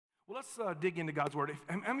Well, let's dig into God's Word.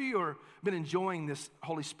 How many of you have been enjoying this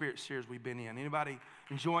Holy Spirit series we've been in? Anybody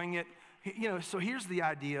enjoying it? So here's the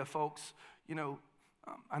idea, folks.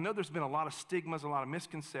 I know there's been a lot of stigmas, a lot of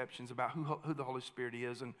misconceptions about who the Holy Spirit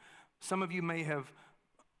is. And some of you may have,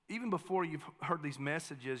 even before you've heard these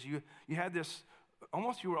messages, you had this,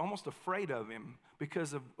 you were almost afraid of Him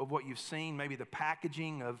because of what you've seen, maybe the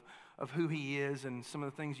packaging of who He is and some of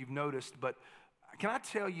the things you've noticed. But can I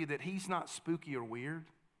tell you that He's not spooky or weird?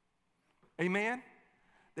 Amen?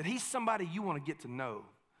 That He's somebody you want to get to know.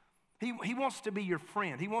 He wants to be your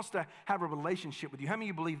friend. He wants to have a relationship with you. How many of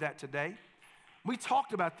you believe that today? We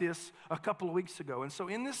talked about this a couple of weeks ago. And so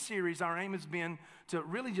in this series, our aim has been to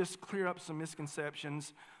really just clear up some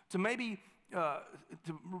misconceptions, to maybe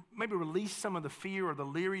release some of the fear or the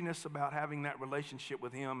leeriness about having that relationship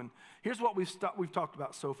with Him. And here's what we've talked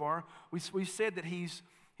about so far. We've said that He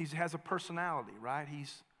has a personality, right?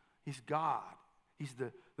 He's God. He's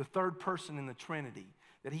the third person in the Trinity.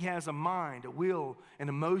 That He has a mind, a will, and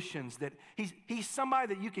emotions. That He's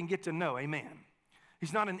somebody that you can get to know. Amen.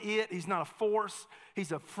 He's not an it. He's not a force.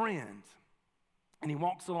 He's a friend. And He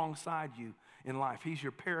walks alongside you in life. He's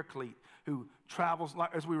your paraclete who travels,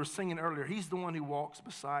 like as we were singing earlier. He's the one who walks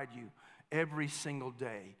beside you every single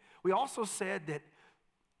day. We also said that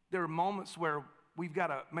there are moments where we've got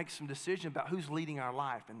to make some decision about who's leading our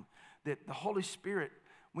life. And that the Holy Spirit,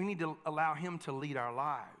 we need to allow Him to lead our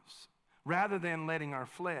lives rather than letting our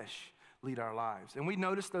flesh lead our lives. And we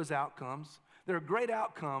noticed those outcomes. There are great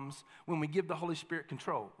outcomes when we give the Holy Spirit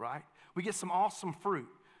control, right? We get some awesome fruit.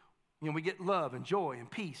 We get love and joy and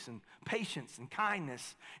peace and patience and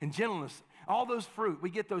kindness and gentleness. All those fruit, we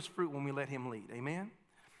get those fruit when we let Him lead, amen?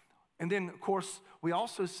 And then, of course, we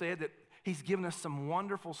also said that He's given us some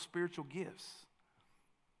wonderful spiritual gifts.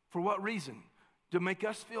 For what reason? To make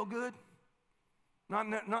us feel good?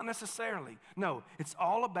 Not necessarily. No, it's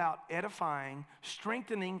all about edifying,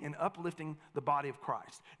 strengthening, and uplifting the body of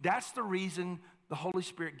Christ. That's the reason the Holy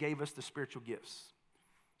Spirit gave us the spiritual gifts.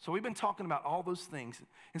 So we've been talking about all those things.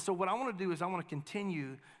 And so what I want to do is I want to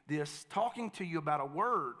continue this talking to you about a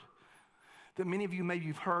word that many of you maybe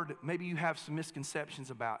you've heard, maybe you have some misconceptions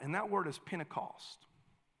about, and that word is Pentecost.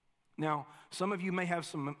 Now, some of you may have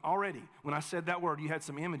some already. When I said that word, you had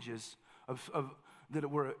some images of that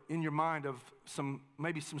were in your mind of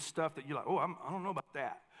maybe some stuff that you're like, I don't know about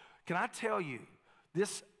that. Can I tell you,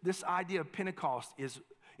 this idea of Pentecost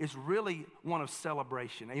is really one of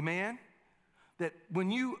celebration, amen? That when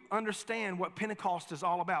you understand what Pentecost is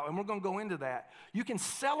all about, and we're going to go into that, you can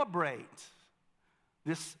celebrate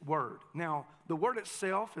this word. Now, the word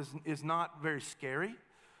itself is not very scary.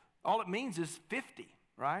 All it means is 50,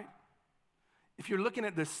 right? If you're looking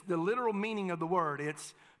at the literal meaning of the word,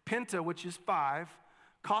 it's penta, which is 5,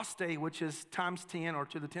 coste, which is times 10 or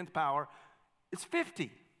to the 10th power, it's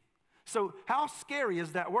 50. So how scary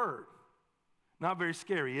is that word? Not very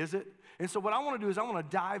scary, is it? And so what I want to do is I want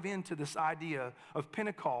to dive into this idea of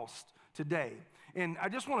Pentecost today. And I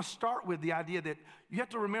just want to start with the idea that you have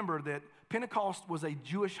to remember that Pentecost was a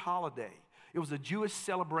Jewish holiday. It was a Jewish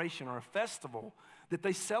celebration or a festival that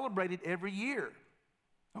they celebrated every year,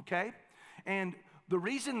 okay? And the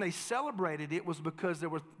reason they celebrated it was because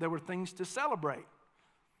there were things to celebrate.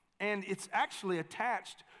 And it's actually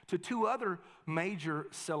attached to 2 other major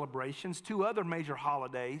celebrations, 2 other major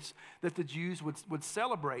holidays that the Jews would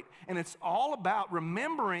celebrate. And it's all about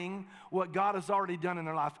remembering what God has already done in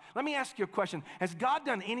their life. Let me ask you a question. Has God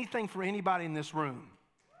done anything for anybody in this room?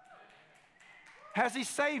 Has He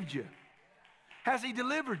saved you? Has He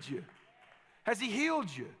delivered you? Has He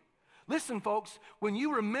healed you? Listen, folks, when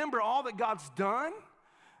you remember all that God's done,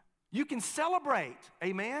 you can celebrate,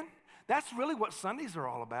 amen? That's really what Sundays are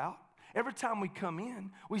all about. Every time we come in,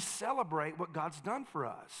 we celebrate what God's done for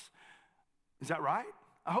us. Is that right?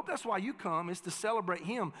 I hope that's why you come, is to celebrate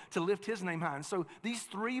Him, to lift His name high. And so these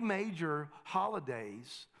 3 major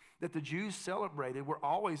holidays that the Jews celebrated were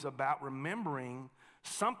always about remembering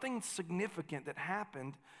something significant that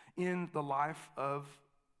happened in the life of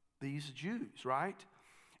these Jews, right?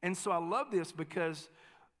 And so I love this because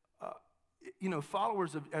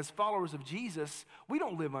as followers of Jesus, we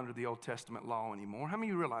don't live under the Old Testament law anymore. How many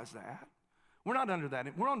of you realize that? We're not under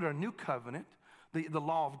that. We're under a new covenant, the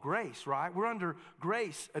law of grace, right? We're under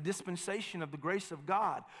grace, a dispensation of the grace of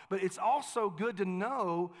God. But it's also good to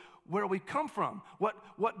know where we come from, what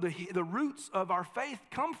the roots of our faith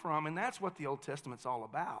come from, and that's what the Old Testament's all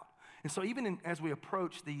about. And so even as we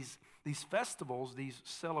approach these festivals, these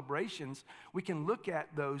celebrations, we can look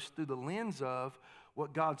at those through the lens of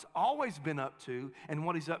what God's always been up to and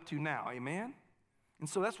what He's up to now, amen? And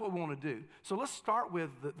so that's what we want to do. So let's start with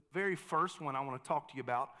the very first one I want to talk to you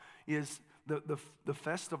about is the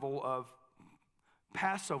festival of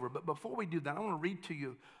Passover. But before we do that, I want to read to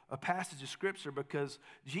you a passage of Scripture, because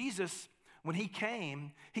Jesus, when he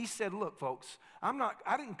came, he said, look, folks,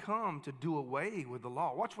 I didn't come to do away with the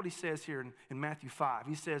law. Watch what he says here in Matthew 5.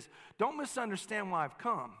 He says, don't misunderstand why I've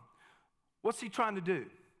come. What's he trying to do?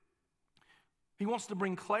 He wants to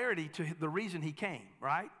bring clarity to the reason he came,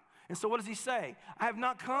 right? And so what does he say? I have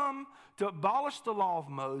not come to abolish the law of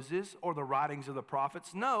Moses or the writings of the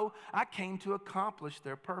prophets. No, I came to accomplish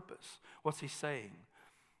their purpose. What's he saying?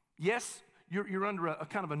 Yes, you're under a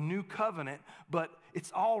kind of a new covenant, but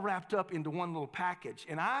it's all wrapped up into one little package.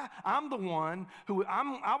 And I was the one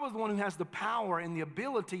who has the power and the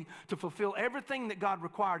ability to fulfill everything that God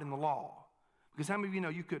required in the law. Because how many of you know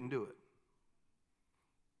you couldn't do it?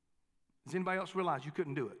 Does anybody else realize you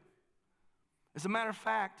couldn't do it? As a matter of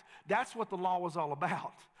fact, that's what the law was all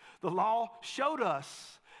about. The law showed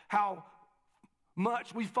us how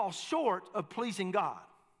much we fall short of pleasing God.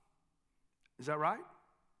 Is that right?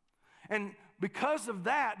 And because of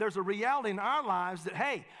that, there's a reality in our lives that,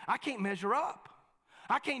 hey, I can't measure up.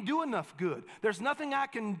 I can't do enough good. There's nothing I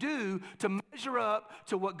can do to measure up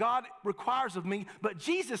to what God requires of me, but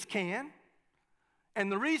Jesus can. And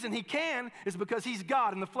the reason he can is because he's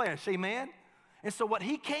God in the flesh, amen? And so what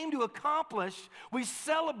he came to accomplish, we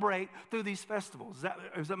celebrate through these festivals.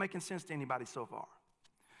 Is that making sense to anybody so far?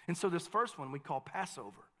 And so this first one we call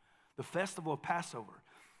Passover, the festival of Passover.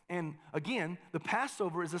 And again, the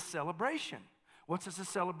Passover is a celebration. What's this a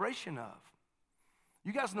celebration of?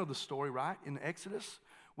 You guys know the story, right? In Exodus,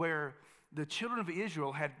 where the children of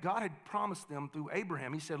Israel God had promised them through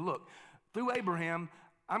Abraham. He said, look, through Abraham,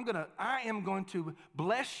 I am going to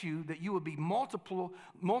bless you that you will be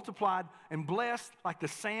multiplied and blessed like the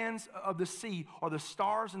sands of the sea or the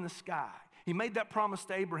stars in the sky. He made that promise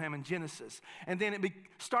to Abraham in Genesis. And then it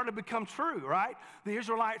started to become true, right? The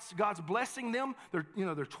Israelites, God's blessing them. They're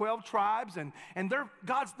 12 tribes, and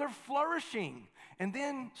they're flourishing. And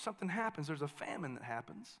then something happens. There's a famine that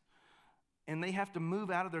happens. And they have to move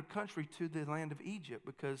out of their country to the land of Egypt,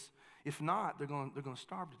 because if not, they're going to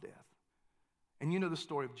starve to death. And you know the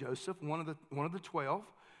story of Joseph, one of the 12.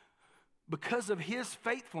 Because of his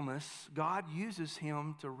faithfulness, God uses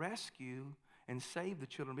him to rescue and save the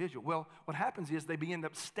children of Israel. Well, what happens is they end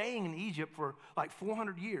up staying in Egypt for like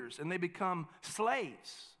 400 years, and they become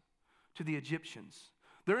slaves to the Egyptians.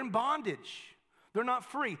 They're in bondage. They're not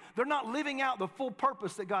free. They're not living out the full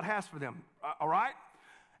purpose that God has for them, all right?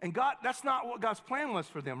 And God, that's not what God's plan was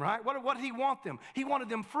for them, right? What did he want them? He wanted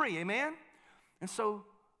them free, amen? And so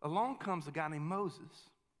along comes a guy named Moses.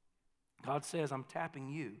 God says, I'm tapping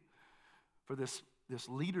you for this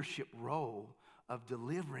leadership role of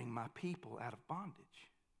delivering my people out of bondage.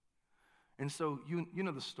 And so you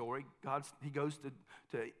know the story. He goes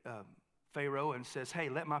to Pharaoh and says, hey,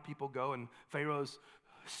 let my people go. And Pharaoh's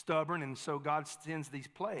stubborn, and so God sends these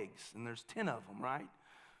plagues, and there's 10 of them, right?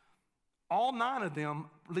 All 9 of them,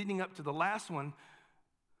 leading up to the last one,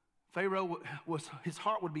 Pharaoh his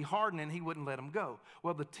heart would be hardened and he wouldn't let him go.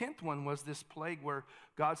 Well, the 10th one was this plague where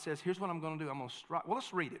God says, here's what I'm going to do. I'm going to strike. Well,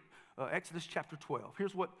 let's read it. Exodus chapter 12.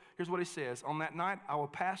 Here's what he says. On that night, I will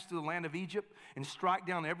pass through the land of Egypt and strike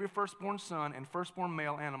down every firstborn son and firstborn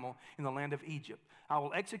male animal in the land of Egypt. I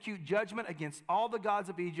will execute judgment against all the gods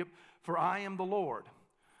of Egypt, for I am the Lord.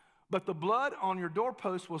 But the blood on your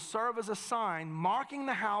doorposts will serve as a sign, marking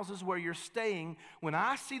the houses where you're staying. When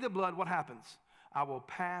I see the blood, what happens? I will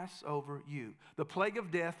pass over you. The plague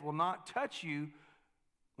of death will not touch you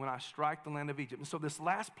when I strike the land of Egypt. And so this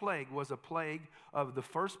last plague was a plague of the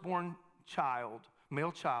firstborn child,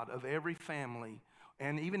 male child of every family,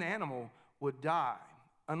 and even animal would die,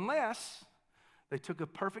 unless they took a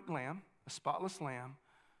perfect lamb, a spotless lamb,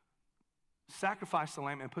 sacrificed the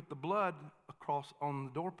lamb, and put the blood across on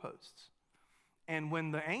the doorposts. And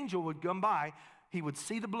when the angel would come by, he would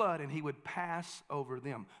see the blood and he would pass over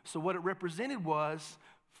them. So what it represented was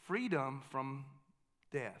freedom from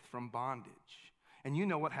death, from bondage. And you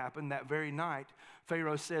know what happened that very night.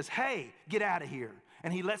 Pharaoh says, hey, get out of here.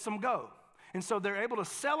 And he lets them go. And so they're able to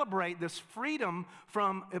celebrate this freedom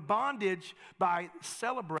from bondage by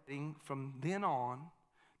celebrating from then on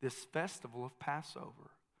this festival of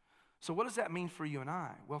Passover. So what does that mean for you and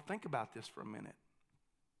I? Well, think about this for a minute.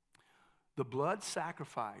 The blood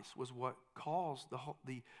sacrifice was what caused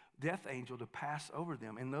the death angel to pass over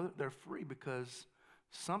them. And they're free because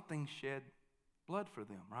something shed blood for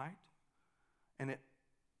them, right? And it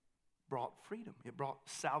brought freedom. It brought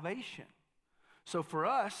salvation. So for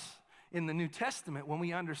us in the New Testament, when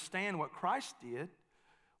we understand what Christ did,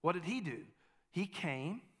 what did he do? He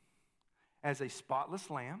came as a spotless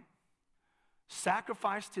lamb,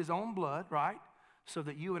 sacrificed his own blood, right? so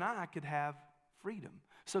that you and I could have freedom,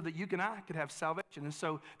 so that you and I could have salvation. And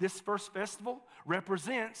so this first festival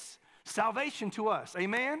represents salvation to us.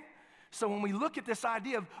 Amen? So when we look at this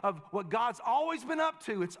idea of what God's always been up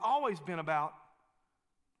to, it's always been about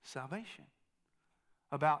salvation,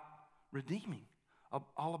 about redeeming,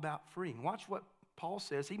 all about freeing. Watch what Paul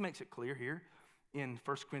says. He makes it clear here in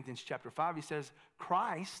 1 Corinthians chapter 5. He says,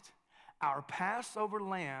 Christ, our Passover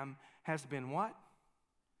lamb, has been what?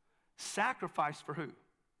 Sacrificed for who?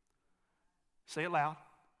 Say it loud.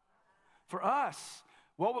 For us.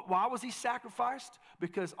 Why was he sacrificed?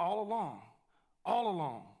 Because all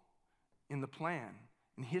along in the plan,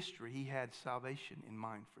 in history, he had salvation in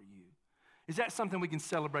mind for you. Is that something we can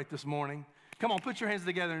celebrate this morning? Come on, put your hands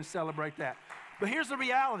together and celebrate that. But here's the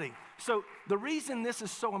reality. So the reason this is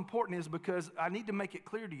so important is because I need to make it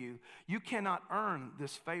clear to you, you cannot earn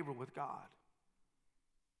this favor with God.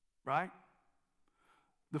 Right?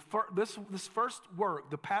 This first work,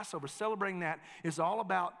 the Passover, celebrating that, is all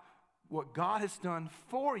about what God has done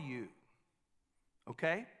for you.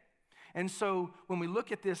 Okay? And so when we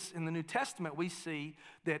look at this in the New Testament, we see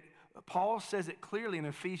that Paul says it clearly in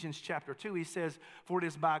Ephesians chapter 2. He says, for it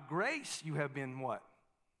is by grace you have been what?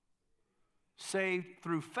 Saved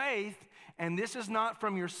through faith, and this is not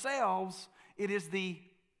from yourselves. It is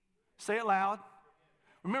say it loud.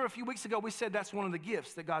 Remember a few weeks ago we said that's one of the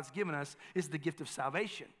gifts that God's given us is the gift of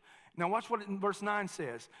salvation. Now watch what in verse 9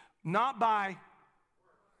 says. Not by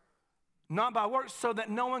works, so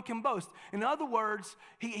that no one can boast. In other words,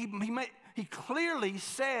 he clearly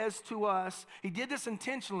says to us, he did this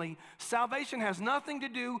intentionally, salvation has nothing to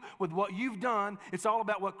do with what you've done. It's all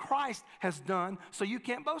about what Christ has done, so you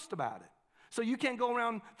can't boast about it. So you can't go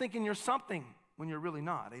around thinking you're something when you're really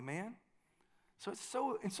not. Amen? So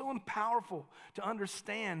it's so powerful to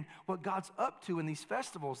understand what God's up to in these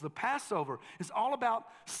festivals. The Passover is all about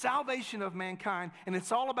salvation of mankind, and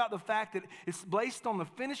it's all about the fact that it's based on the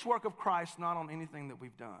finished work of Christ, not on anything that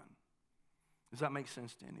we've done. Does that make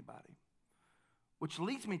sense to anybody? Which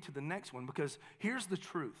leads me to the next one, because here's the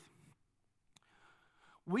truth.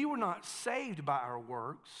 We were not saved by our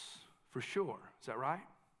works, for sure. Is that right?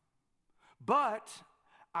 But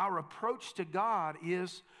our approach to God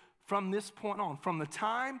is from this point on. From the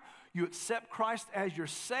time you accept Christ as your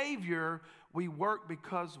Savior, we work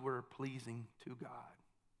because we're pleasing to God.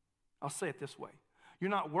 I'll say it this way. You're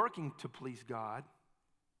not working to please God,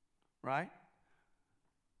 right?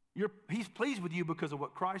 He's pleased with you because of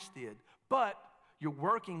what Christ did, but you're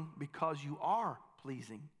working because you are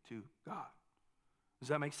pleasing to God. Does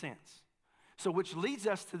that make sense? So which leads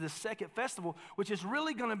us to the second festival, which is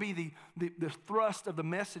really going to be the thrust of the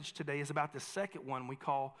message today, is about the second one we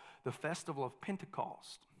call the Festival of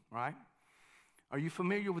Pentecost, right? Are you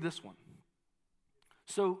familiar with this one?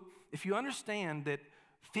 So if you understand that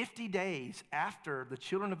 50 days after the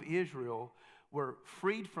children of Israel were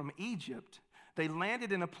freed from Egypt, they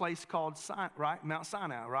landed in a place called Mount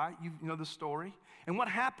Sinai, right? You know the story. And what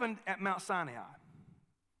happened at Mount Sinai?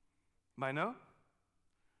 Anybody know?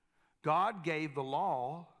 God gave the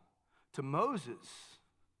law to Moses.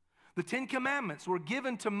 The 10 Commandments were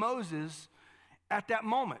given to Moses at that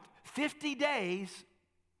moment. 50 days,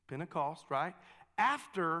 Pentecost, right,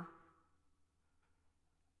 after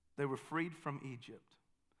they were freed from Egypt.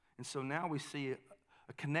 And so now we see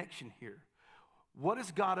a connection here. What is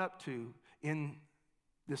God up to in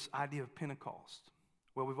this idea of Pentecost?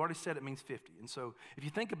 Well, we've already said it means 50. And so if you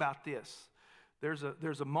think about this, there's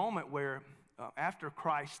a moment where after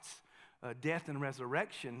Christ's death and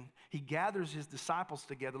resurrection, he gathers his disciples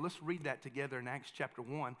together. Let's read that together in Acts chapter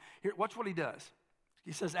 1. Here, watch what he does.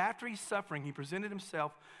 He says, after he's suffering, he presented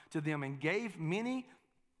himself to them and gave many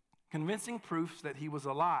convincing proofs that he was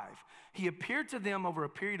alive. He appeared to them over a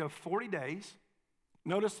period of 40 days.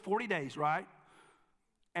 Notice 40 days, right?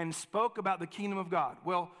 And spoke about the kingdom of God.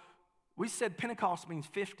 Well, we said Pentecost means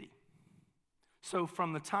 50. So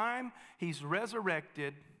from the time he's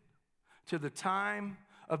resurrected to the time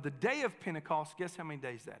of the day of Pentecost, guess how many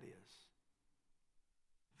days that is?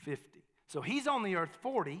 50. So he's on the earth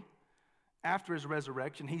 40 after his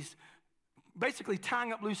resurrection. He's basically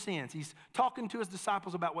tying up loose ends. He's talking to his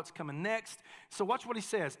disciples about what's coming next. So watch what he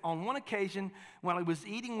says. On one occasion, while he was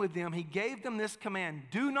eating with them, he gave them this command: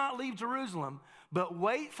 do not leave Jerusalem, but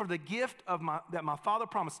wait for the gift that my Father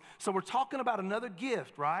promised. So we're talking about another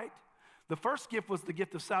gift, right? The first gift was the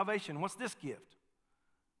gift of salvation. What's this gift?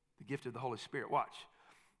 The gift of the Holy Spirit. Watch.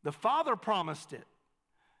 The Father promised it.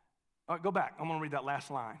 All right, go back. I'm going to read that last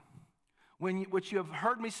line. Which you have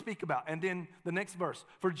heard me speak about. And then the next verse.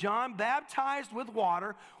 For John baptized with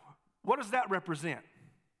water. What does that represent?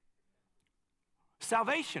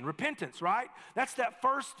 Salvation, repentance, right? That's that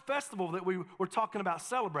first festival that we were talking about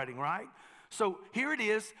celebrating, right? So here it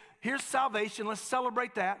is. Here's salvation. Let's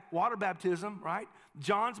celebrate that. Water baptism, right?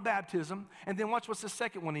 John's baptism. And then watch what the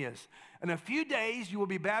second one is. In a few days, you will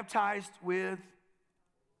be baptized with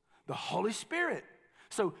the Holy Spirit.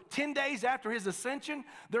 So 10 days after his ascension,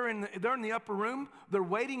 they're in the upper room. They're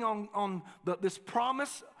waiting on this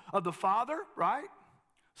promise of the Father, right?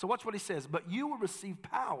 So watch what he says. But you will receive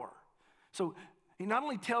power. So he not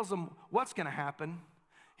only tells them what's going to happen,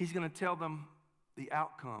 he's going to tell them the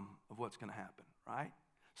outcome of what's going to happen, right?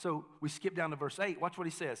 So we skip down to verse 8. Watch what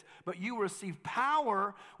he says. But you will receive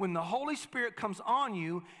power when the Holy Spirit comes on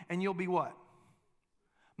you, and you'll be what?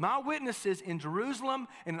 My witnesses in Jerusalem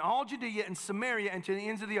and in all Judea and Samaria and to the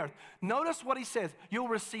ends of the earth. Notice what he says. You'll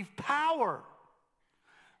receive power.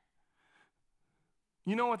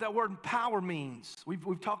 You know what that word power means.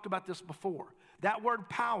 We've talked about this before. That word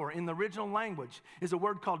power in the original language is a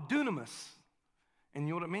word called dunamis. And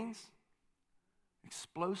you know what it means?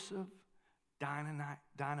 Explosive,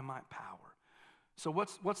 dynamite power. So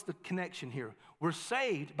what's the connection here? We're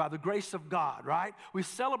saved by the grace of God, right? We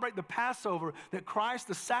celebrate the Passover that Christ,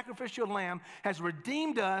 the sacrificial lamb, has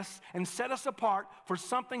redeemed us and set us apart for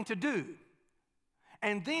something to do.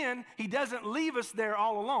 And then he doesn't leave us there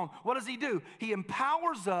all alone. What does he do? He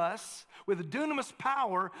empowers us with dunamis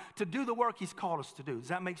power to do the work he's called us to do. Does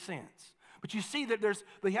that make sense? But you see that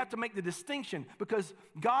they have to make the distinction because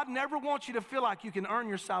God never wants you to feel like you can earn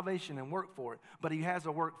your salvation and work for it, but he has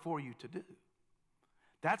a work for you to do.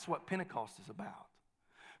 That's what Pentecost is about.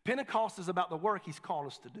 Pentecost is about the work he's called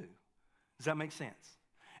us to do. Does that make sense?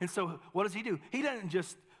 And so what does he do? He doesn't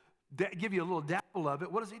just give you a little dabble of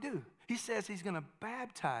it. What does he do? He says he's going to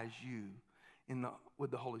baptize you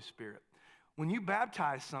with the Holy Spirit. When you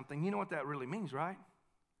baptize something, you know what that really means, right?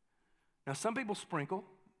 Now, some people sprinkle.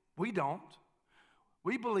 We don't.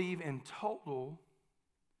 We believe in total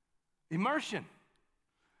immersion,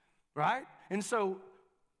 right? And so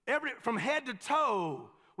from head to toe,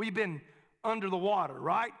 we've been under the water,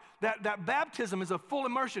 right? That baptism is a full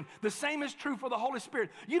immersion. The same is true for the Holy Spirit.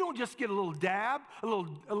 You don't just get a little dab, a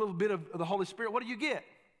little bit of the Holy Spirit. What do you get?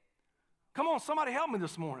 Come on, somebody help me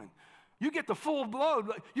this morning. You get the full blow.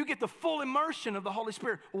 You get the full immersion of the Holy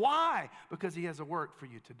Spirit. Why? Because he has a work for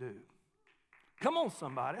you to do. Come on,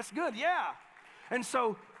 somebody. That's good, yeah. And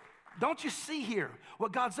so, don't you see here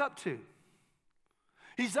what God's up to?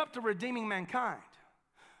 He's up to redeeming mankind.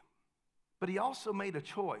 But he also made a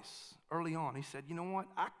choice early on. He said, you know what?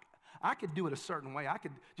 I could do it a certain way. I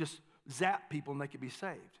could just zap people and they could be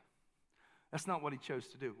saved. That's not what he chose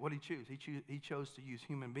to do. What did he choose? He chose to use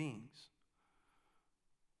human beings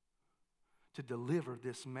to deliver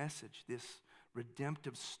this message, this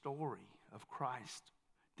redemptive story of Christ,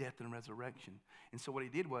 death and resurrection. And so what he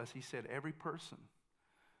did was he said, every person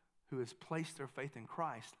who has placed their faith in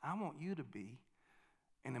Christ, I want you to be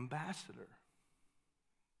an ambassador.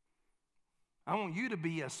 I want you to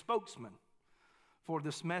be a spokesman for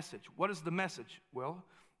this message. What is the message? Well,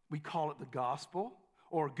 we call it the gospel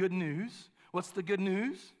or good news. What's the good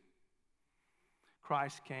news?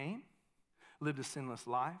 Christ came, lived a sinless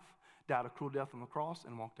life, died a cruel death on the cross,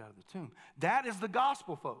 and walked out of the tomb. That is the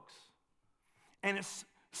gospel, folks. And it's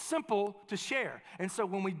simple to share. And so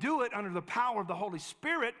when we do it under the power of the Holy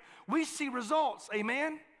Spirit, we see results.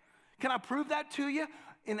 Amen? Can I prove that to you?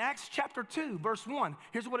 In Acts chapter 2, verse 1,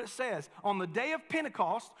 here's what it says. On the day of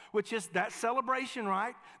Pentecost, which is that celebration,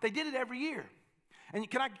 right? They did it every year. And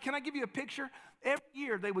can I give you a picture? Every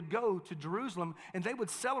year they would go to Jerusalem and they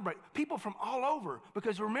would celebrate. People from all over,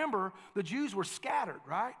 because remember, the Jews were scattered,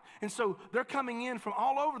 right? And so they're coming in from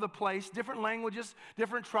all over the place, different languages,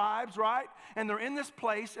 different tribes, right? And they're in this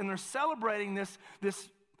place and they're celebrating this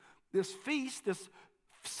feast, this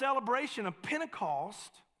celebration of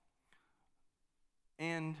Pentecost.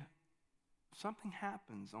 And something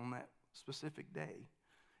happens on that specific day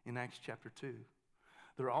in Acts chapter 2.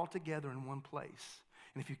 They're all together in one place.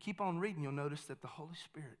 And if you keep on reading, you'll notice that the Holy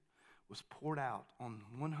Spirit was poured out on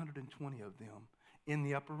 120 of them in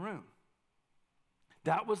the upper room.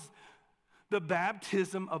 That was the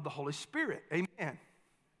baptism of the Holy Spirit. Amen.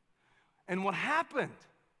 And what happened?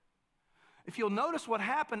 If you'll notice what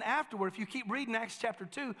happened afterward, if you keep reading Acts chapter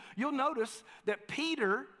 2, you'll notice that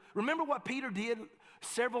Peter, remember what Peter did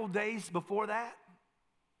several days before that?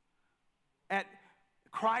 At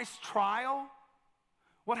Christ's trial?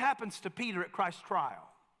 What happens to Peter at Christ's trial?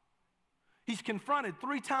 He's confronted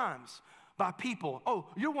 3 times by people. Oh,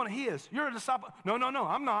 you're one of his. You're a disciple. No,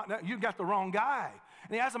 I'm not. You got the wrong guy.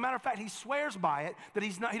 And as a matter of fact, he swears by it that he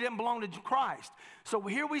didn't belong to Christ. So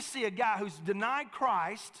here we see a guy who's denied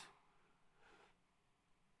Christ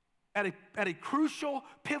at a crucial,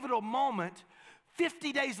 pivotal moment,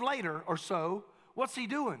 50 days later or so, what's he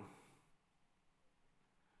doing?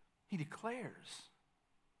 He declares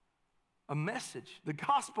a message, the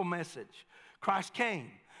gospel message. Christ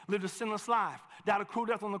came, lived a sinless life, died a cruel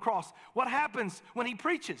death on the cross. What happens when he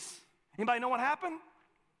preaches? Anybody know what happened?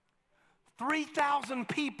 3,000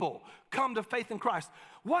 people come to faith in Christ.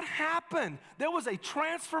 What happened? There was a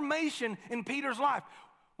transformation in Peter's life.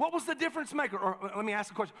 What was the difference maker? Or let me ask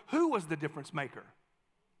the question, who was the difference maker?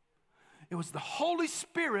 It was the Holy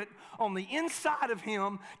Spirit on the inside of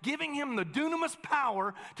him, giving him the dunamis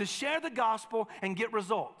power to share the gospel and get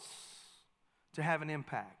results, to have an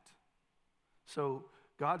impact. So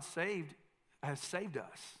God has saved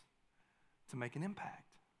us to make an impact.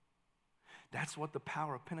 That's what the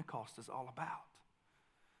power of Pentecost is all about.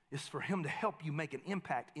 It's for him to help you make an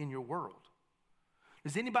impact in your world.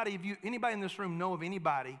 Does anybody in this room know of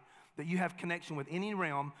anybody that you have connection with, any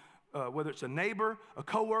realm, whether it's a neighbor, a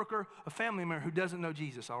coworker, a family member who doesn't know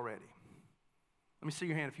Jesus already? Let me see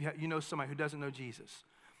your hand if you know somebody who doesn't know Jesus.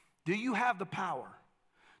 Do you have the power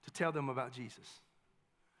to tell them about Jesus?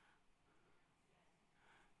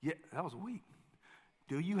 Yeah, that was weak.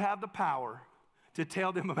 Do you have the power to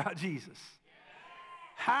tell them about Jesus?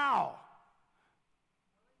 How?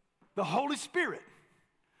 The Holy Spirit.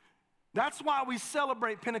 That's why we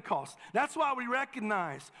celebrate Pentecost. That's why we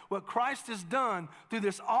recognize what Christ has done through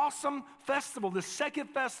this awesome festival, this second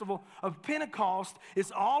festival of Pentecost.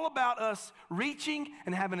 It's all about us reaching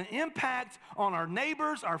and having an impact on our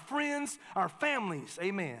neighbors, our friends, our families.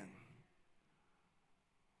 Amen.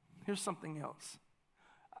 Here's something else.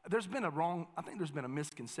 I think there's been a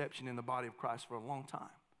misconception in the body of Christ for a long time.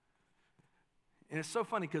 And it's so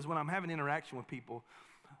funny because when I'm having interaction with people,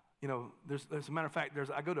 you know, there's as a matter of fact,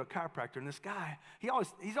 I go to a chiropractor, and this guy,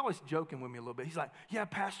 he's always joking with me a little bit. He's like, yeah,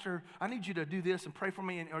 Pastor, I need you to do this and pray for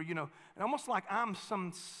me, and almost like I'm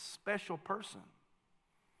some special person.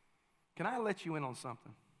 Can I let you in on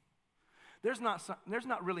something? There's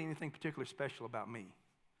not really anything particularly special about me.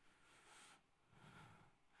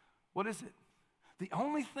 What is it? The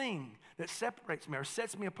only thing that separates me or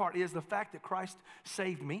sets me apart is the fact that Christ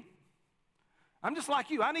saved me. I'm just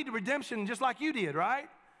like you. I need redemption just like you did, right?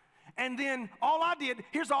 And then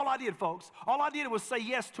here's all I did, folks. All I did was say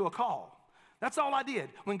yes to a call. That's all I did.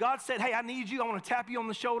 When God said, hey, I need you, I want to tap you on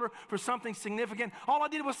the shoulder for something significant, all I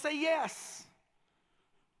did was say yes.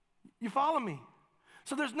 You follow me?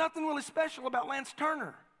 So there's nothing really special about Lance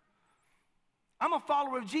Turner. I'm a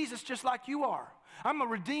follower of Jesus just like you are. I'm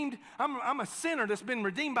a sinner that's been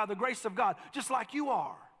redeemed by the grace of God, just like you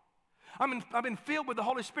are. I've been filled with the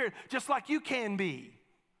Holy Spirit, just like you can be.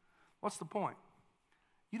 What's the point?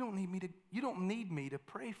 You don't need me to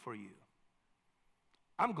pray for you.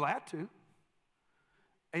 I'm glad to.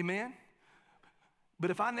 Amen?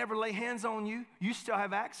 But if I never lay hands on you, you still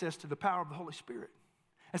have access to the power of the Holy Spirit.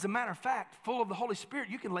 As a matter of fact, full of the Holy Spirit,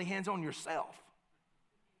 you can lay hands on yourself.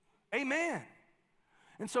 Amen.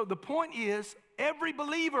 And so the point is, every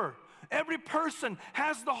believer, every person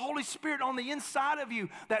has the Holy Spirit on the inside of you.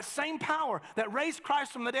 That same power that raised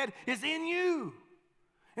Christ from the dead is in you.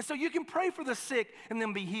 And so you can pray for the sick and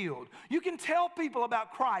then be healed. You can tell people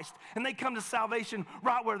about Christ and they come to salvation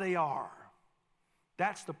right where they are.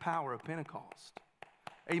 That's the power of Pentecost.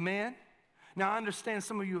 Amen? Now I understand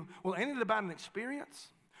some of you, well, ain't it about an experience?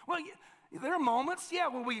 Well, there are moments,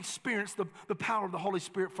 where we experience the power of the Holy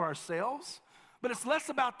Spirit for ourselves. But it's less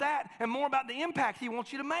about that and more about the impact he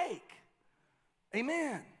wants you to make.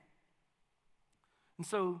 Amen. And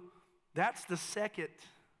so that's the second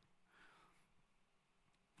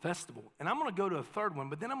festival. And I'm going to go to a third one,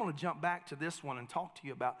 but then I'm going to jump back to this one and talk to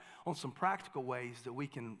you about on some practical ways that we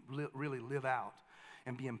can really live out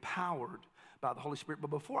and be empowered by the Holy Spirit. But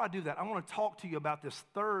before I do that, I want to talk to you about this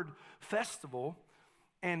third festival.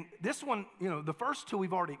 And this one, the first two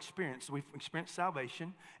we've already experienced. We've experienced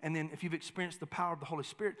salvation. And then if you've experienced the power of the Holy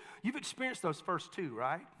Spirit, you've experienced those first two,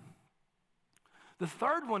 right? The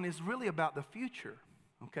third one is really about the future,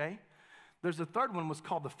 okay? There's a third one was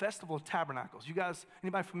called the Festival of Tabernacles. You guys,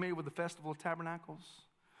 anybody familiar with the Festival of Tabernacles?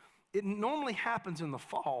 It normally happens in the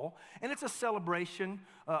fall, and it's a celebration,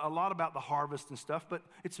 a lot about the harvest and stuff, but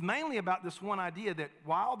it's mainly about this one idea that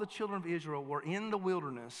while the children of Israel were in the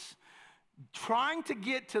wilderness, trying to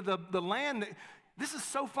get to the land. This is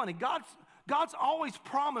so funny. God's always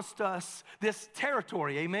promised us this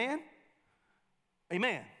territory. Amen?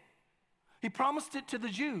 Amen. He promised it to the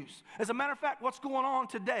Jews. As a matter of fact, what's going on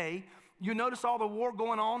today, you notice all the war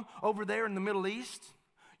going on over there in the Middle East?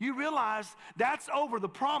 You realize that's over the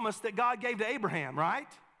promise that God gave to Abraham, right?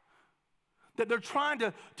 That they're trying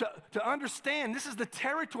to understand this is the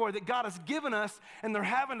territory that God has given us, and they're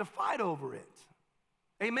having to fight over it.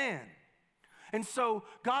 Amen. And so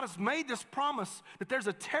God has made this promise that there's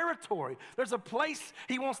a territory, there's a place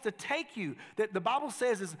he wants to take you that the Bible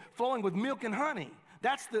says is flowing with milk and honey.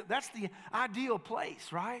 That's the ideal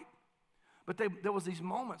place, right? But there was these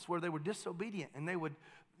moments where they were disobedient, and they would,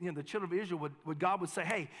 the children of Israel God would say,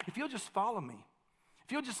 hey, if you'll just follow me,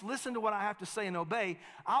 if you'll just listen to what I have to say and obey,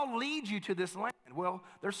 I'll lead you to this land. Well,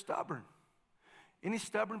 they're stubborn. Any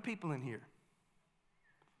stubborn people in here?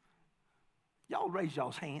 Y'all raise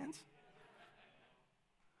y'all's hands.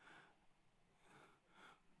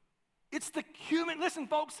 It's the listen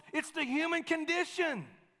folks, it's the human condition.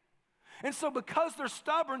 And so because they're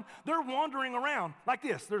stubborn, they're wandering around like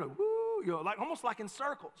this. They're like, woo, like almost like in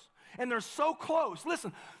circles. And they're so close.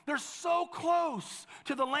 Listen, they're so close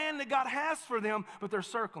to the land that God has for them, but they're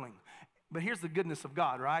circling. But here's the goodness of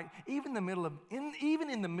God, right? Even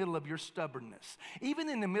in the middle of your stubbornness, even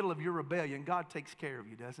in the middle of your rebellion, God takes care of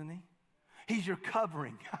you, doesn't he? He's your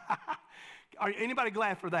covering. Are anybody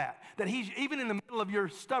glad for that? That he's, even in the middle of your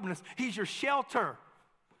stubbornness, he's your shelter.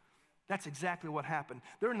 That's exactly what happened.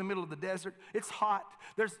 They're in the middle of the desert. It's hot.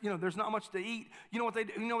 There's not much to eat. You know what they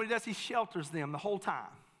do? You know what he does? He shelters them the whole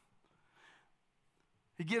time.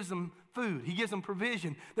 He gives them food. He gives them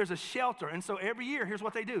provision. There's a shelter. And so every year, here's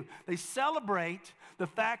what they do. They celebrate the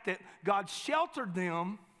fact that God sheltered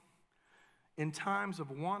them in times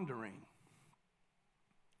of wandering.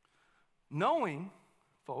 Knowing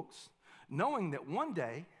that one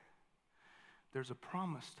day there's a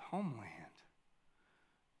promised homeland.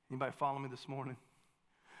 Anybody follow me this morning?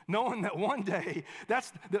 Knowing that one day,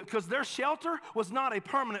 because their shelter was not a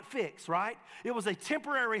permanent fix, right? It was a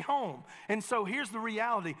temporary home. And so here's the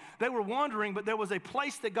reality. They were wandering, but there was a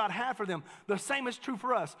place that God had for them. The same is true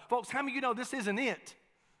for us. Folks, how many of you know this isn't it?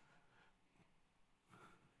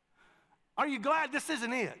 Are you glad this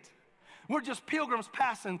isn't it? We're just pilgrims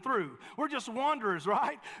passing through. We're just wanderers,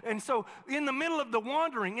 right? And so in the middle of the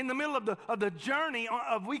wandering, in the middle of the journey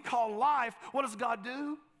of we call life, what does God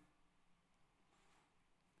do?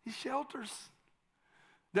 He shelters,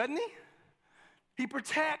 doesn't he? He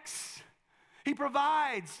protects. He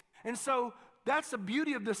provides. And so that's the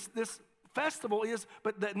beauty of this festival is,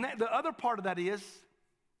 but the other part of that is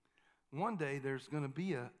one day there's going to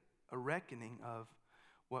be a reckoning of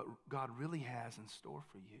what God really has in store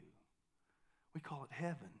for you. We call it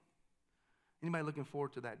heaven. Anybody looking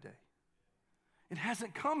forward to that day? It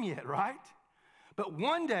hasn't come yet, right? But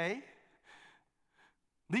one day,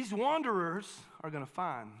 these wanderers are going to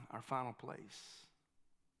find our final place,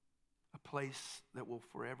 a place that will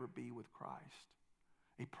forever be with Christ,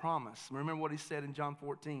 a promise. Remember what he said in John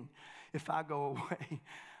 14, if I go away,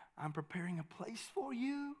 I'm preparing a place for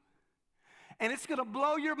you, and it's going to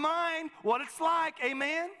blow your mind what it's like,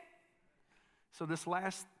 amen? So this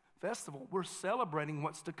last festival, we're celebrating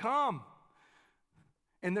what's to come.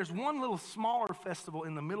 And there's one little smaller festival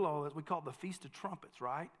in the middle of it we call the Feast of Trumpets,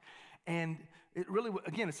 right? And it really,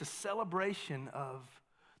 again, it's a celebration of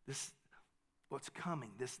this, what's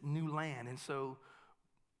coming, this new land. And so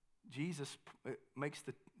Jesus makes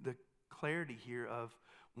the clarity here of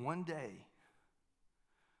one day.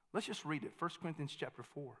 Let's just read it, 1 Corinthians chapter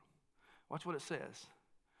 4. Watch what it says.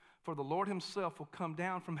 For the Lord himself will come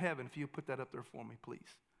down from heaven. If you put that up there for me, please.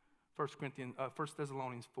 1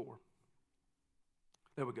 Thessalonians 4.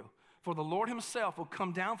 There we go. For the Lord himself will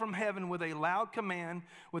come down from heaven with a loud command,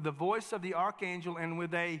 with the voice of the archangel, and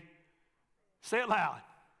with a, say it loud,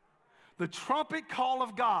 the trumpet call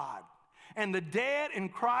of God, and the dead in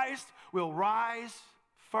Christ will rise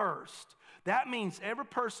first. That means every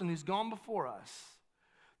person who's gone before us,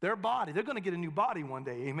 their body, they're going to get a new body one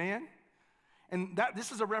day, amen? And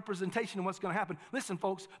this is a representation of what's going to happen. Listen,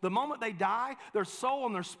 folks, the moment they die, their soul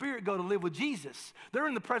and their spirit go to live with Jesus. They're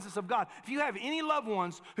in the presence of God. If you have any loved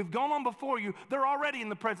ones who've gone on before you, they're already in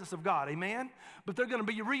the presence of God, amen? But they're going to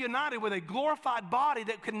be reunited with a glorified body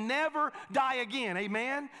that can never die again,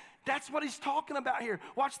 amen? That's what he's talking about here.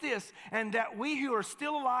 Watch this. And that we who are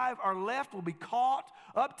still alive are left will be caught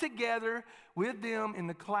up together with them in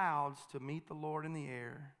the clouds to meet the Lord in the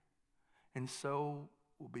air. And so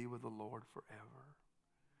will be with the Lord forever.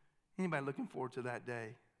 Anybody looking forward to that day?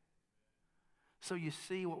 So you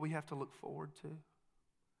see what we have to look forward to?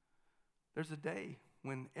 There's a day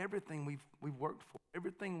when everything we've worked for,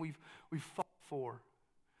 everything we've fought for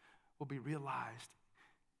will be realized,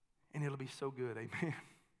 and it'll be so good, amen?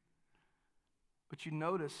 But you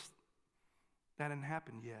notice that hasn't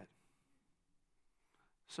happened yet.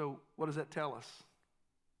 So what does that tell us?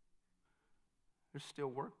 There's still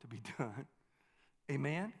work to be done.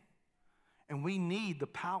 Amen? And we need the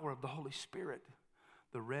power of the Holy Spirit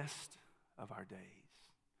the rest of our days.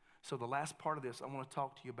 So the last part of this, I want to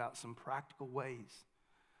talk to you about some practical ways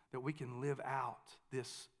that we can live out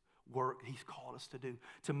this work he's called us to do,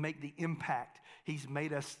 to make the impact he's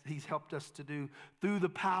helped us to do through the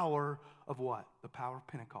power of what? The power of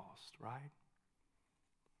Pentecost, right?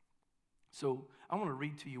 So I want to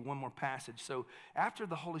read to you one more passage. So after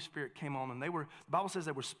the Holy Spirit came on, and the Bible says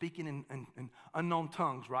they were speaking in unknown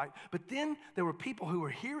tongues, right? But then there were people who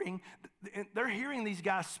were they're hearing these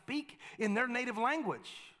guys speak in their native language.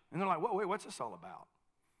 And they're like, wait, what's this all about?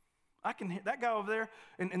 I can hear that guy over there,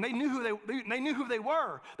 and they knew who they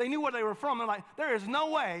were. They knew where they were from. They're like, there is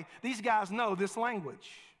no way these guys know this language.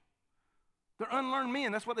 They're unlearned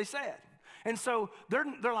men. That's what they said. And so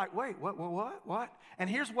they're like, wait, what? And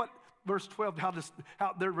here's what verse 12,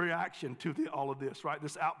 how their reaction to all of this, right?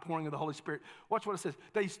 This outpouring of the Holy Spirit. Watch what it says.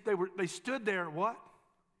 They stood there, what?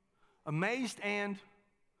 Amazed and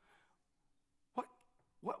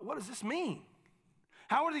what does this mean?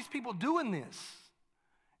 How are these people doing this?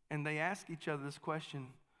 And they ask each other this question,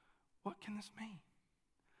 what can this mean?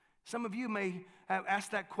 Some of you may have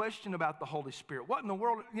asked that question about the Holy Spirit. What in the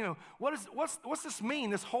world, what's this mean,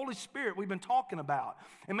 this Holy Spirit we've been talking about?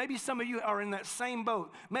 And maybe some of you are in that same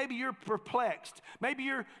boat. Maybe you're perplexed. Maybe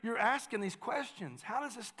you're asking these questions. How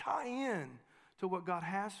does this tie in to what God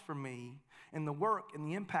has for me and the work and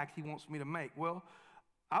the impact he wants me to make? Well,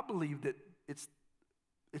 I believe that it's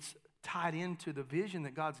tied into the vision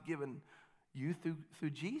that God's given you through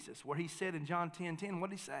Jesus, where he said in John 10:10, what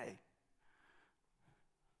did he say?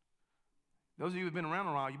 Those of you who've been around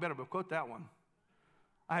a while, you better quote that one.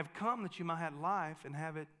 I have come that you might have life and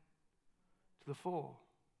have it to the full.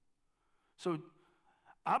 So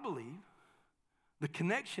I believe the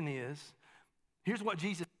connection is, here's what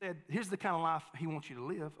Jesus said, here's the kind of life he wants you to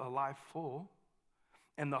live, a life full.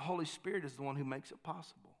 And the Holy Spirit is the one who makes it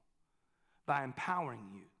possible by empowering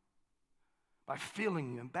you, by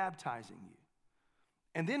filling you and baptizing you.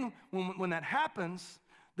 And then when that happens,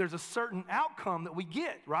 there's a certain outcome that we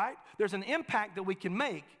get, right? There's an impact that we can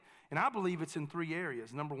make. And I believe it's in 3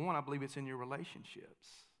 areas. Number 1, I believe it's in your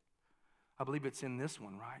relationships. I believe it's in this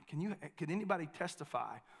one, right? Could anybody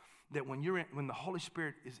testify that when the Holy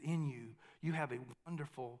Spirit is in you, you have a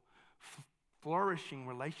wonderful, flourishing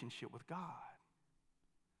relationship with God?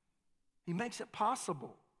 He makes it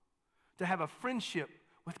possible to have a friendship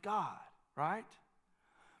with God, right?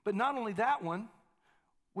 But not only that one,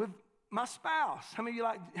 with my spouse. How many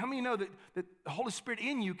of you know that the Holy Spirit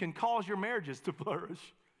in you can cause your marriages to flourish?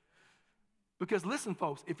 Because listen,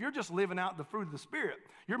 folks, if you're just living out the fruit of the Spirit,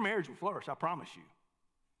 your marriage will flourish, I promise you.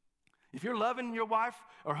 If you're loving your wife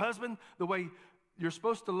or husband the way you're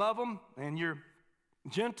supposed to love them, and you're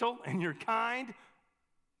gentle, and you're kind,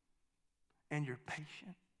 and you're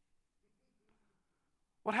patient.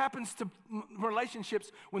 What happens to relationships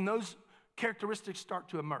when those characteristics start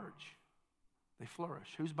to emerge? They flourish.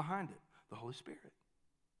 Who's behind it? The Holy Spirit.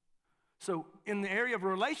 So in the area of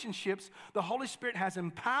relationships, the Holy Spirit has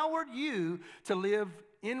empowered you to live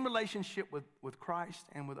in relationship with Christ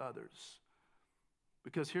and with others.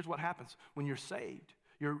 Because here's what happens. When you're saved,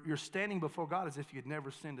 you're standing before God as if you'd never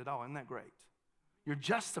sinned at all. Isn't that great? You're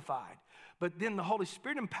justified. But then the Holy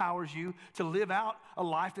Spirit empowers you to live out a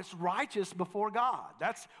life that's righteous before God.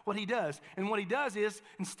 That's what he does. And what he does is,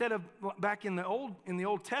 instead of back in the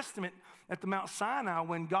Old Testament at the Mount Sinai,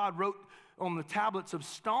 when God wrote on the tablets of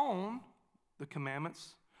stone the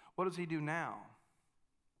commandments, what does he do now?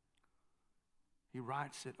 He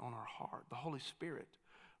writes it on our heart. The Holy Spirit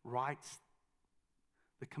writes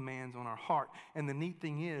the commands on our heart. And the neat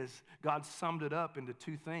thing is, God summed it up into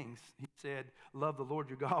 2 things. He said, love the Lord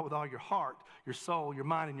your God with all your heart, your soul, your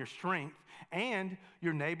mind, and your strength, and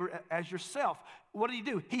your neighbor as yourself. What did he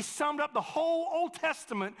do? He summed up the whole Old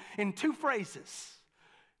Testament in 2 phrases.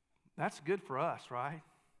 That's good for us, right?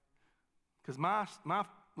 Because my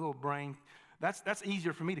little brain, that's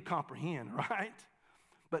easier for me to comprehend, right?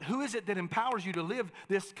 But who is it that empowers you to live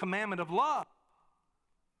this commandment of love?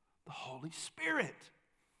 The Holy Spirit.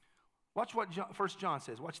 Watch what 1 John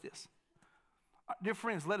says. Watch this. Dear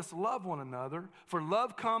friends, let us love one another, for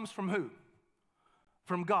love comes from who?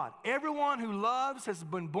 From God. Everyone who loves has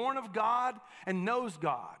been born of God and knows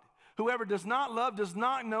God. Whoever does not love does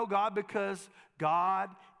not know God, because God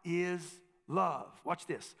is love. Watch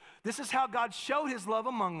this. This is how God showed his love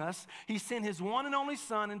among us. He sent his one and only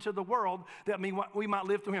Son into the world that we might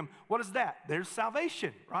live through him. What is that? There's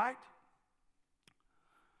salvation, right?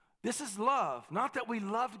 This is love. Not that we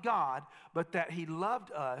loved God, but that he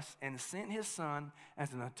loved us and sent his Son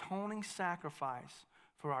as an atoning sacrifice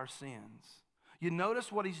for our sins. You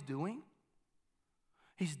notice what he's doing?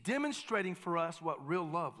 He's demonstrating for us what real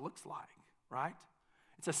love looks like, right?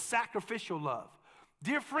 It's a sacrificial love.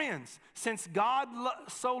 Dear friends, since God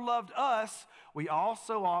so loved us, we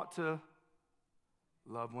also ought to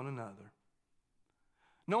love one another.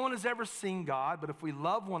 No one has ever seen God, but if we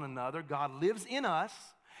love one another, God lives in us,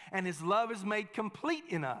 and his love is made complete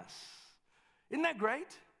in us. Isn't that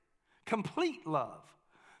great? Complete love.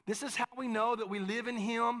 This is how we know that we live in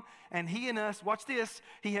him and he in us. Watch this.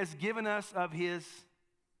 He has given us of his.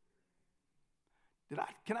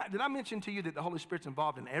 Did I mention to you that the Holy Spirit's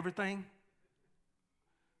involved in everything?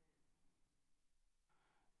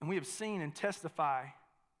 And we have seen and testify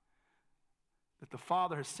that the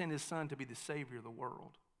Father has sent his Son to be the Savior of the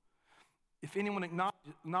world. If anyone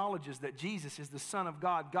acknowledges that Jesus is the Son of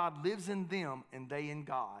God, God lives in them and they in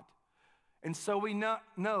God. And so we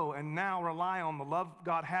know and now rely on the love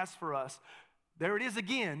God has for us. There it is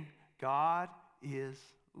again. God is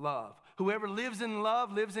love. Whoever lives in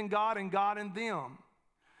love lives in God and God in them.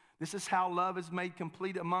 This is how love is made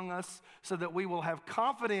complete among us so that we will have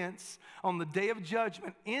confidence on the day of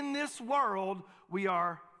judgment. In this world, we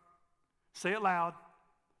are, say it loud,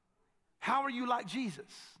 how are you like Jesus?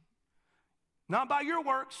 Not by your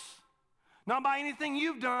works, not by anything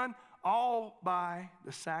you've done, all by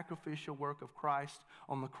the sacrificial work of Christ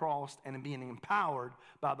on the cross and being empowered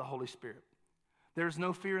by the Holy Spirit. There's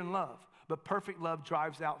no fear in love, but perfect love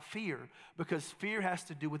drives out fear because fear has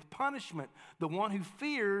to do with punishment. The one who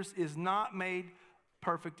fears is not made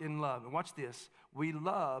perfect in love. And watch this. We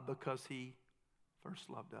love because he first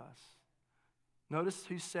loved us. Notice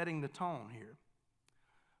who's setting the tone here.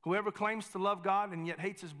 Whoever claims to love God and yet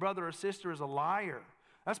hates his brother or sister is a liar.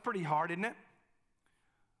 That's pretty hard, isn't it?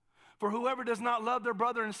 For whoever does not love their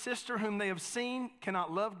brother and sister whom they have seen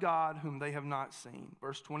cannot love God whom they have not seen.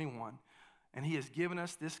 Verse 21, and he has given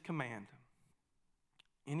us this command.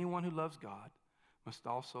 Anyone who loves God must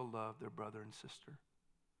also love their brother and sister.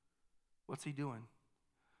 What's he doing?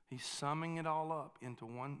 He's summing it all up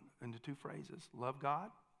into two phrases. Love God,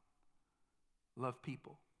 love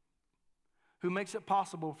people. Who makes it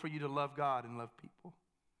possible for you to love God and love people?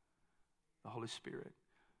 The Holy Spirit.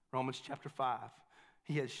 Romans chapter 5.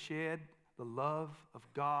 He has shed the love of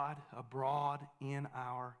God abroad in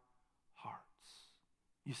our hearts.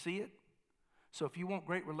 You see it? So if you want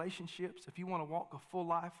great relationships, if you want to walk a full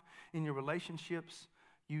life in your relationships,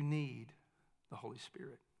 you need the Holy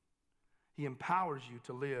Spirit. He empowers you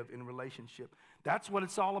to live in relationship. That's what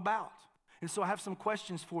it's all about. And so I have some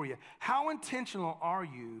questions for you. How intentional are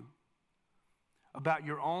you about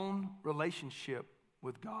your own relationship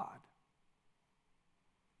with God?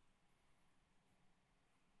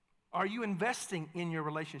 Are you investing in your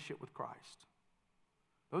relationship with Christ?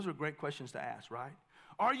 Those are great questions to ask, right?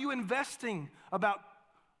 Are you investing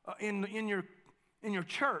in your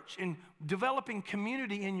church, in developing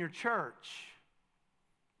community in your church,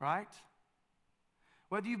 right?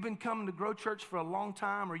 Whether you've been coming to Grow Church for a long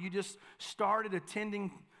time or you just started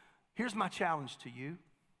attending, here's my challenge to you.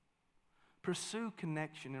 Pursue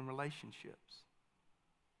connection and relationships.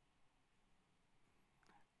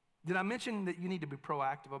 Did I mention that you need to be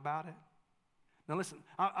proactive about it? Now listen,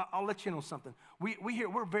 I'll let you know something.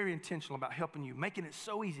 We're very intentional about helping you, making it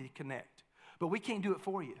so easy to connect. But we can't do it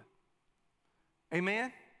for you.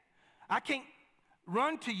 Amen? I can't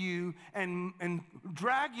run to you and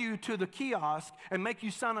drag you to the kiosk and make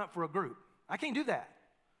you sign up for a group. I can't do that.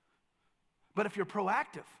 But if you're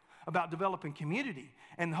proactive about developing community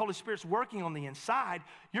and the Holy Spirit's working on the inside,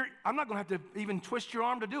 I'm not going to have to even twist your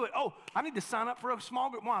arm to do it. Oh, I need to sign up for a small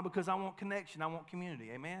group. Why? Because I want connection. I want community.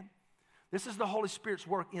 Amen? This is the Holy Spirit's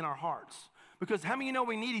work in our hearts. Because how many of you know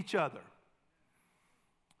we need each other?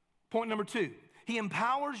 Point number 2, he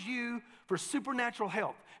empowers you for supernatural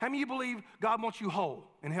health. How many of you believe God wants you whole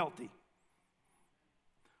and healthy?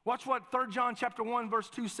 Watch what 3 John chapter 1 verse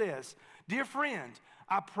 2 says. Dear friend,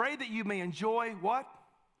 I pray that you may enjoy what?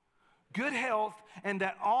 Good health, and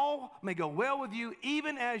that all may go well with you,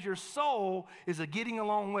 even as your soul is getting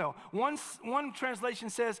along well. One translation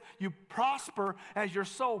says, you prosper as your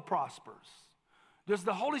soul prospers. Does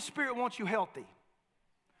the Holy Spirit want you healthy?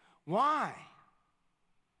 Why?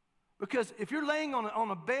 Because if you're laying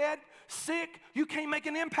on a bed, sick, you can't make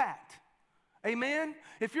an impact. Amen?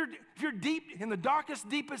 If you're deep in the darkest,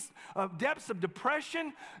 deepest depths of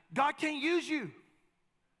depression, God can't use you.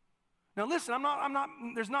 Now listen,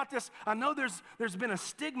 there's not this, I know there's been a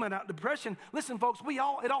stigma about depression. Listen, folks, it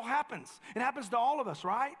all happens. It happens to all of us,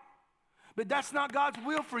 right? But that's not God's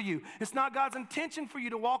will for you. It's not God's intention for you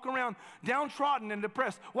to walk around downtrodden and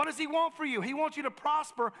depressed. What does he want for you? He wants you to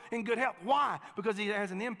prosper in good health. Why? Because he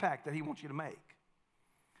has an impact that he wants you to make.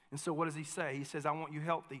 And so what does he say? He says, I want you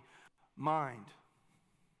healthy mind,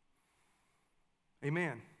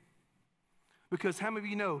 Amen. Because how many of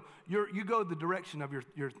you know you go the direction of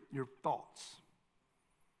your thoughts?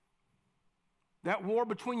 That war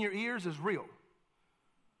between your ears is real.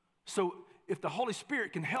 So if the Holy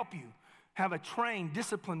Spirit can help you have a trained,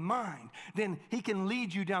 disciplined mind, then he can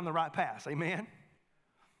lead you down the right path. Amen?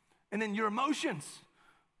 And then your emotions.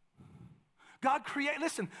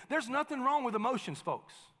 Listen, there's nothing wrong with emotions,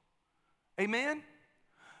 folks. Amen?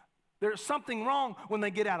 There's something wrong when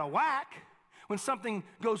they get out of whack, when something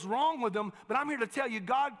goes wrong with them, but I'm here to tell you,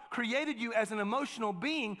 God created you as an emotional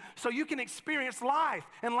being so you can experience life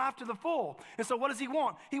and life to the full. And so what does he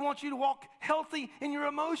want? He wants you to walk healthy in your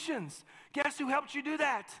emotions. Guess who helps you do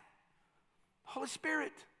that? Holy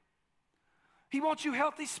Spirit. He wants you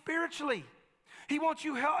healthy spiritually. He wants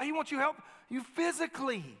you help you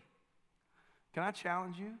physically. Can I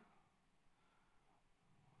challenge you?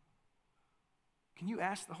 Can you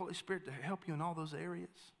ask the Holy Spirit to help you in all those areas?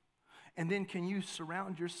 And then can you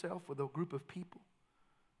surround yourself with a group of people?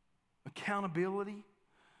 Accountability,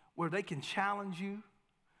 where they can challenge you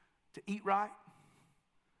to eat right.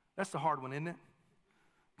 That's the hard one, isn't it?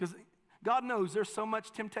 Because God knows there's so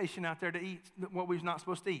much temptation out there to eat what we're not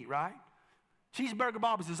supposed to eat, right? Cheeseburger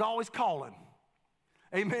Bobby's is always calling.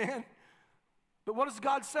 Amen? But what does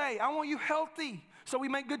God say? I want you healthy. So we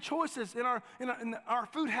make good choices in our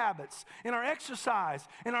food habits, in our exercise,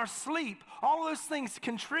 in our sleep. All of those things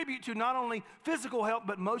contribute to not only physical health,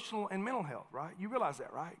 but emotional and mental health, right? You realize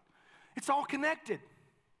that, right? It's all connected.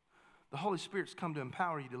 The Holy Spirit's come to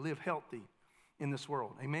empower you to live healthy in this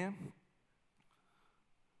world. Amen?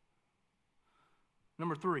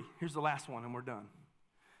 Number 3, here's the last one and we're done.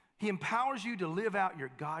 He empowers you to live out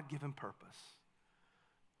your God-given purpose.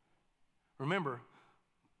 Remember,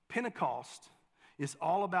 Pentecost is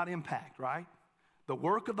all about impact, right? The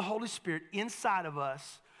work of the Holy Spirit inside of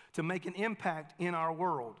us to make an impact in our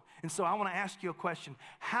world. And so I want to ask you a question.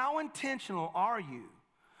 How intentional are you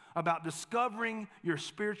about discovering your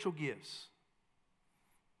spiritual gifts?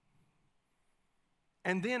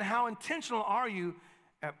 And then how intentional are you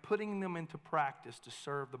at putting them into practice to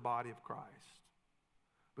serve the body of Christ?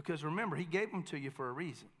 Because remember, he gave them to you for a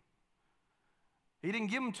reason. He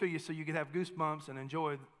didn't give them to you so you could have goosebumps and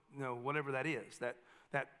enjoy, whatever that is.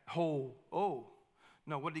 That whole,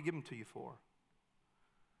 no, what did he give them to you for?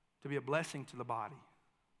 To be a blessing to the body,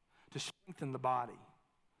 to strengthen the body.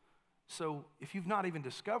 So if you've not even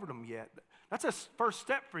discovered them yet, that's a first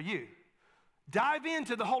step for you. Dive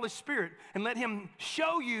into the Holy Spirit and let him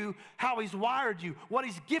show you how he's wired you, what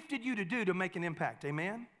he's gifted you to do to make an impact.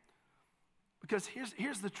 Amen? Because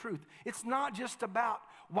here's the truth. It's not just about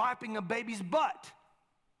wiping a baby's butt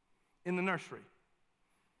in the nursery,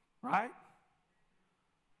 right?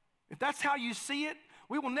 If that's how you see it,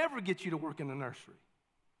 we will never get you to work in the nursery.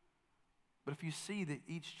 But if you see that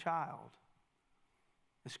each child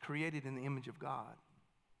is created in the image of God,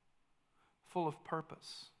 full of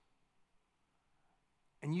purpose,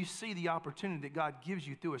 and you see the opportunity that God gives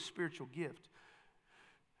you through a spiritual gift,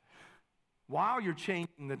 while you're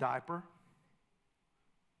changing the diaper,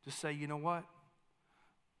 to say, you know what?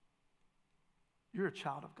 You're a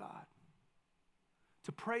child of God.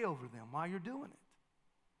 To pray over them while you're doing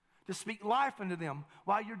it. To speak life into them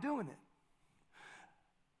while you're doing it.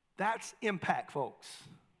 That's impact, folks.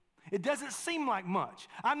 It doesn't seem like much.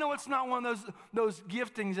 I know it's not one of those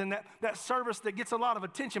giftings and that service that gets a lot of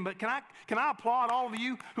attention, but can I applaud all of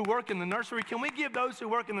you who work in the nursery? Can we give those who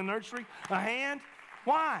work in the nursery a hand?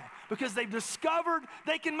 Why? Because they've discovered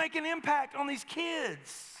they can make an impact on these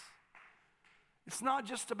kids. It's not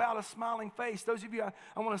just about a smiling face. Those of you,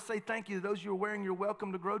 I want to say thank you to those of you who are wearing your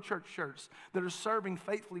Welcome to Grow Church shirts that are serving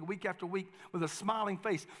faithfully week after week with a smiling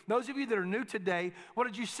face. Those of you that are new today, what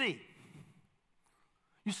did you see?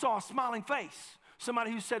 You saw a smiling face.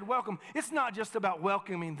 Somebody who said welcome. It's not just about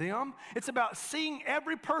welcoming them. It's about seeing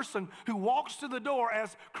every person who walks through the door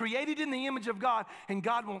as created in the image of God, and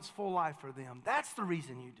God wants full life for them. That's the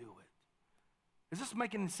reason you do it. Is this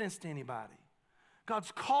making sense to anybody?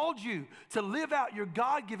 God's called you to live out your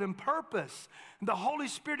God-given purpose. And the Holy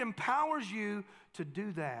Spirit empowers you to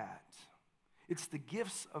do that. It's the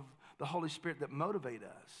gifts of the Holy Spirit that motivate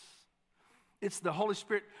us. It's the Holy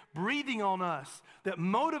Spirit breathing on us that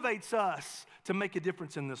motivates us to make a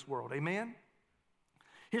difference in this world. Amen?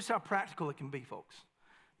 Here's how practical it can be, folks.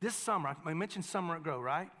 This summer, I mentioned Summer at Grow,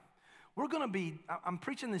 right? I'm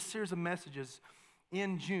preaching this series of messages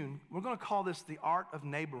in June. We're going to call this the Art of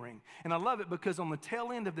Neighboring. And I love it because on the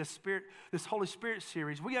tail end of this Holy Spirit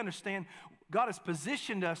series, we understand God has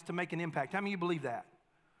positioned us to make an impact. How many of you believe that?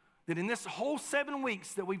 That in this whole 7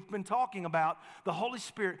 weeks that we've been talking about the Holy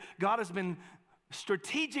Spirit, God has been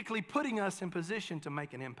strategically putting us in position to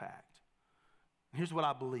make an impact. Here's what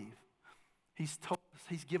I believe. He's told us,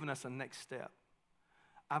 he's given us a next step.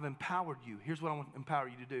 I've empowered you. Here's what I want to empower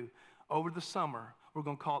you to do. Over the summer, we're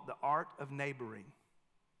going to call it the art of neighboring.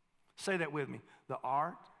 Say that with me. The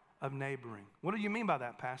art of neighboring. What do you mean by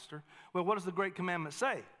that, Pastor? Well, what does the great commandment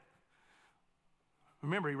say?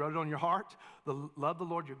 Remember, he wrote it on your heart. Love the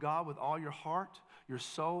Lord your God with all your heart, your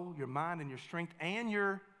soul, your mind, and your strength, and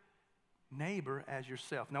your neighbor as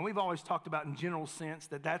yourself. Now, we've always talked about in general sense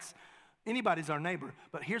that's anybody's our neighbor.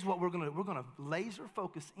 But here's what we're going to laser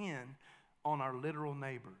focus in on our literal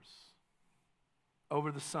neighbors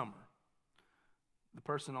over the summer. The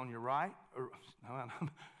person on your right, or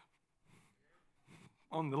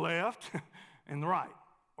on the left and the right,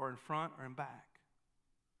 or in front or in back.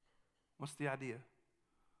 What's the idea?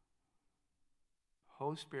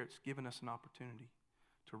 Holy Spirit's given us an opportunity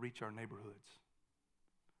to reach our neighborhoods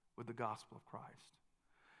with the gospel of Christ.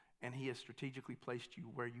 And he has strategically placed you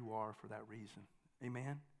where you are for that reason.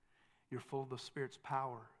 Amen? You're full of the Spirit's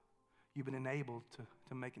power. You've been enabled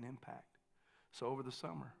to make an impact. So over the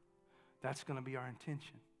summer, that's going to be our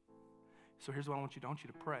intention. So here's what I want you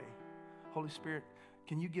to pray. Holy Spirit,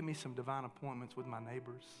 can you give me some divine appointments with my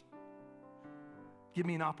neighbors? Give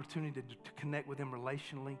me an opportunity to connect with them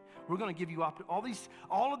relationally. We're going to give you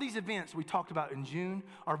all of these events we talked about in June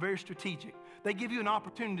are very strategic. They give you an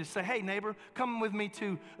opportunity to say, hey, neighbor, come with me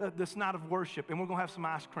to this night of worship, and we're going to have some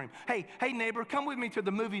ice cream. Hey, neighbor, come with me to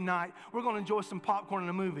the movie night. We're going to enjoy some popcorn and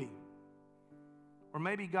a movie. Or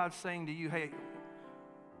maybe God's saying to you, hey,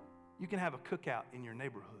 you can have a cookout in your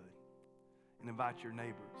neighborhood and invite your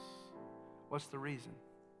neighbors. What's the reason?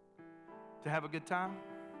 To have a good time?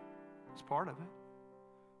 It's part of it.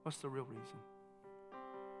 What's the real reason?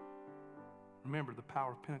 Remember the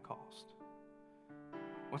power of Pentecost.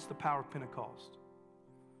 What's the power of Pentecost?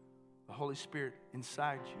 The Holy Spirit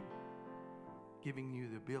inside you, giving you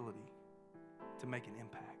the ability to make an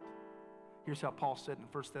impact. Here's how Paul said in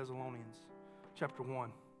 1 Thessalonians chapter 1.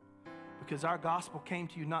 Because our gospel came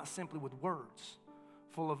to you not simply with words,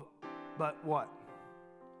 but what?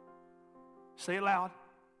 Say it loud.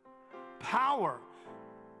 Power,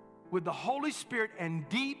 with the Holy Spirit and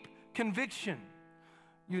deep conviction.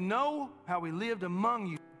 You know how we lived among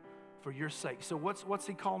you for your sake. So what's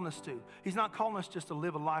he calling us to? He's not calling us just to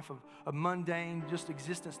live a life of mundane, just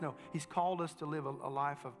existence. No, he's called us to live a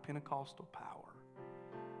life of Pentecostal power.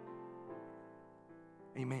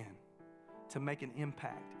 Amen. To make an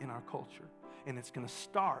impact in our culture. And it's going to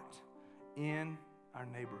start in our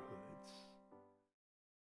neighborhoods.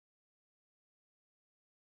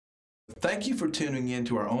 Thank you for tuning in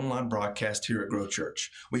to our online broadcast here at Grow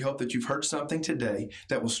Church. We hope that you've heard something today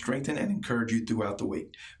that will strengthen and encourage you throughout the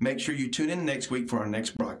week. Make sure you tune in next week for our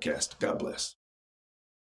next broadcast. God bless.